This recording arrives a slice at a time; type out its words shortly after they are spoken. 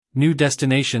new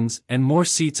destinations and more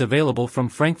seats available from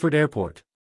Frankfurt Airport.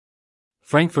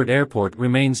 Frankfurt Airport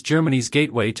remains Germany's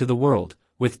gateway to the world,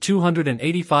 with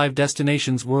 285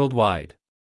 destinations worldwide.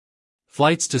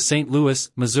 Flights to St.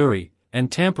 Louis, Missouri, and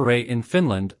Tampere in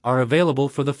Finland are available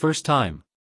for the first time.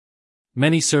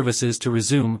 Many services to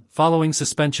resume following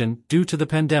suspension due to the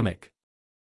pandemic.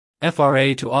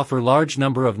 FRA to offer large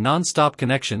number of non-stop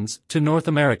connections to North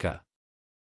America.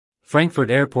 Frankfurt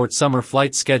Airport summer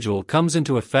flight schedule comes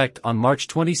into effect on March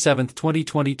 27,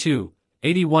 2022.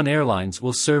 81 airlines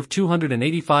will serve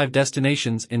 285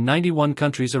 destinations in 91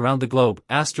 countries around the globe.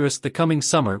 The coming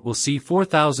summer will see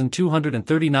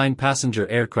 4,239 passenger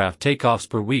aircraft takeoffs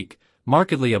per week,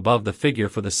 markedly above the figure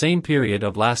for the same period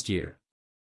of last year.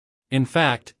 In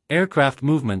fact, aircraft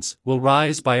movements will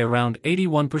rise by around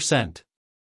 81%.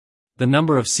 The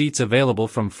number of seats available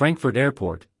from Frankfurt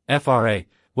Airport, FRA,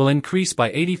 will increase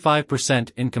by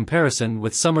 85% in comparison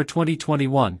with summer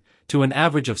 2021, to an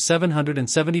average of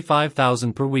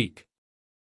 775,000 per week.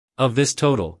 Of this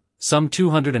total, some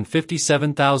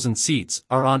 257,000 seats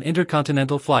are on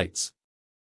intercontinental flights.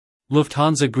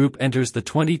 Lufthansa Group enters the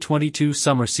 2022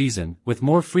 summer season with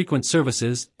more frequent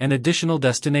services and additional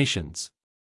destinations.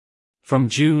 From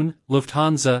June,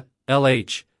 Lufthansa,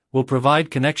 LH, will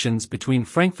provide connections between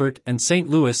Frankfurt and St.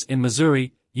 Louis in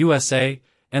Missouri, USA,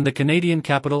 and the Canadian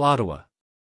capital Ottawa.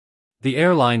 The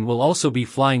airline will also be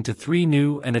flying to 3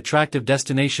 new and attractive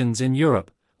destinations in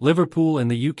Europe: Liverpool in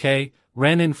the UK,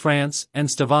 Rennes in France, and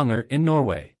Stavanger in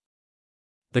Norway.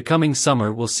 The coming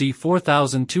summer will see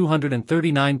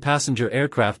 4,239 passenger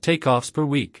aircraft takeoffs per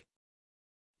week.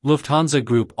 Lufthansa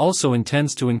Group also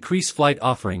intends to increase flight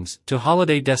offerings to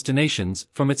holiday destinations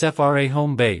from its FRA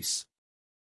home base.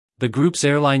 The group's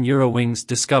airline Eurowings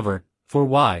Discover, for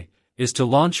Why, is to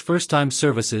launch first-time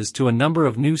services to a number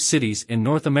of new cities in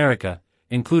North America,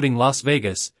 including Las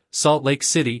Vegas, Salt Lake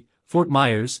City, Fort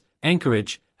Myers,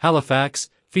 Anchorage, Halifax,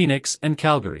 Phoenix, and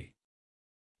Calgary.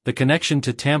 The connection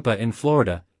to Tampa in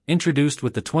Florida, introduced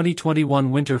with the 2021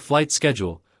 winter flight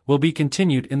schedule, will be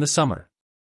continued in the summer.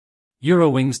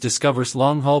 Eurowings Discover's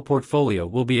long-haul portfolio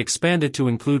will be expanded to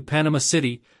include Panama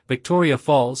City, Victoria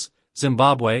Falls,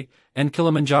 Zimbabwe, and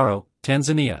Kilimanjaro,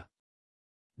 Tanzania.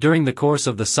 During the course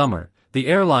of the summer, the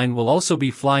airline will also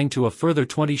be flying to a further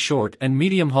 20 short and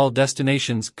medium-haul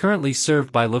destinations currently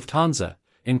served by Lufthansa,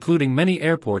 including many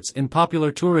airports in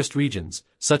popular tourist regions,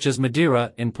 such as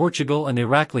Madeira in Portugal and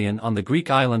Heraklion on the Greek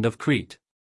island of Crete.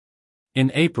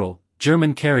 In April,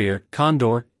 German carrier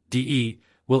Condor, DE,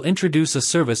 will introduce a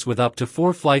service with up to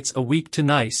 4 flights a week to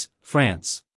Nice,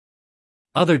 France.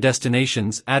 Other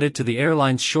destinations added to the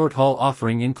airline's short-haul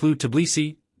offering include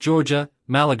Tbilisi, Georgia,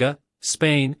 Malaga,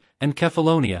 Spain, and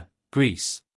Kefalonia,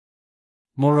 Greece.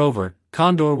 Moreover,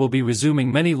 Condor will be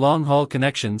resuming many long-haul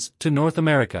connections to North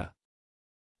America.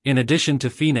 In addition to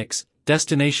Phoenix,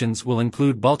 destinations will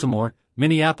include Baltimore,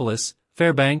 Minneapolis,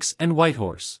 Fairbanks, and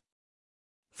Whitehorse.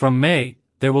 From May,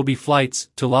 there will be flights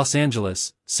to Los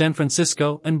Angeles, San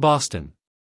Francisco, and Boston.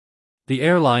 The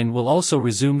airline will also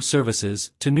resume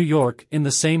services to New York in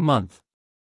the same month.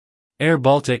 Air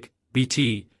Baltic,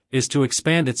 BT, is to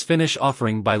expand its Finnish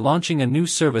offering by launching a new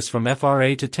service from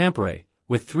FRA to Tampere,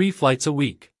 with 3 flights a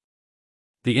week.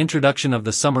 The introduction of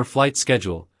the summer flight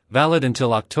schedule, valid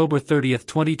until October 30,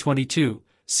 2022,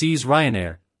 sees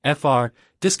Ryanair, FR,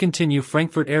 discontinue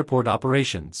Frankfurt Airport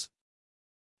operations.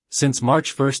 Since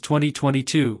March 1,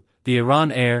 2022, the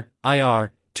Iran Air,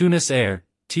 IR, Tunis Air,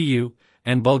 TU,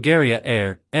 and Bulgaria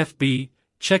Air, FB,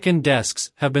 check-in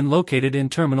desks have been located in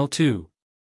Terminal 2.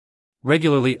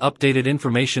 Regularly updated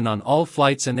information on all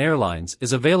flights and airlines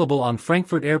is available on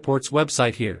Frankfurt Airport's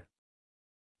website here.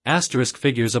 Asterisk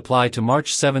figures apply to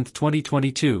March 7,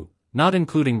 2022, not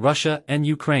including Russia and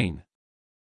Ukraine.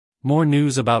 More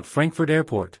news about Frankfurt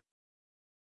Airport.